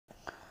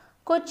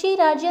കൊച്ചി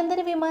രാജ്യാന്തര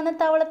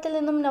വിമാനത്താവളത്തിൽ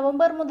നിന്നും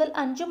നവംബർ മുതൽ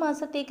 5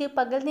 മാസത്തേക്ക്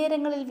പകൽ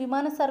നേരങ്ങളിൽ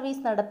വിമാന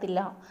സർവീസ് നടത്തില്ല.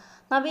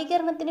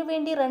 നവീകരണത്തിനു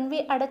വേണ്ടി റൺവേ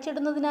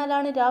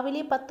അടച്ചിടുന്നതിനാലാണ്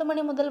രാവിലെ 10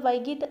 മണി മുതൽ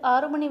വൈകിട്ട്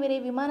 6 മണി വരെ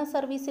വിമാന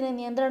സർവീസിന്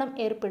നിയന്ത്രണം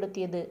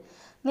ഏർപ്പെടുത്തിയത്.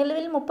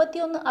 നിലവിൽ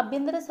 31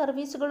 ആഭ്യന്തര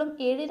സർവീസുകളും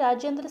 7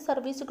 രാജ്യാന്തര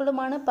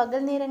സർവീസുകളുമാണ്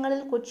പകൽ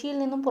നേരങ്ങളിൽ കൊച്ചിയിൽ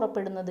നിന്നും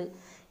പുറപ്പെടുന്നത്.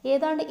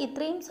 ഏതാണ്ട്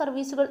ഇത്രയും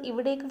സർവീസുകൾ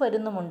ഇവിടേക്ക്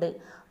വരുന്നുമുണ്ട്.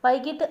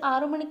 വൈകിട്ട്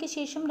 6 മണിക്ക്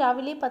ശേഷം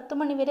രാവിലെ 10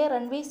 മണി വരെ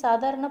റൺവേ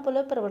സാധാരണ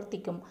പോലെ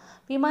പ്രവർത്തിക്കും.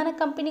 വിമാന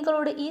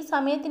കമ്പനികളോട് ഈ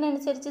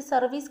സമയത്തിനനുസരിച്ച്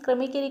സർവീസ്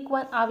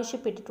ക്രമീകരിക്കുവാൻ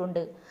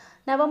ആവശ്യപ്പെട്ടിട്ടുണ്ട്.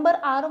 നവംബർ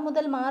 6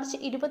 മുതൽ മാർച്ച്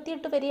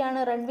 28 വരെയാണ്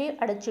റൺവേ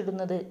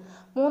അടച്ചിടുന്നത്.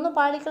 3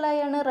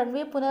 പാളികളായാണ്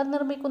റൺവേ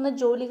പുനർനിർമ്മിക്കുന്ന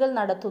ജോലികൾ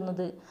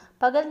നടത്തുന്നത്.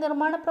 പകൽ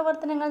നിർമ്മാണ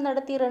പ്രവർത്തനങ്ങൾ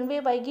നടത്തി റൺവേ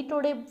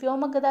വൈകിട്ടോടെ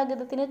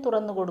വ്യോമഗതാഗതത്തിന്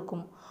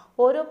തുറന്നുകൊടുക്കും.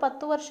 ഓരോ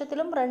 10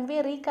 വർഷത്തിലും റൺവേ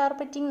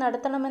റീകാർപ്പറ്റിംഗ്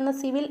നടത്തണമെന്ന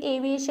സിവിൽ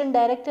ഏവിയേഷൻ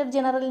ഡയറക്ടർ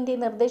ജനറലിന്റെ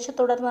നിർദ്ദേശത്തെ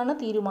തുടർന്നാണ്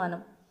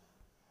തീരുമാനം.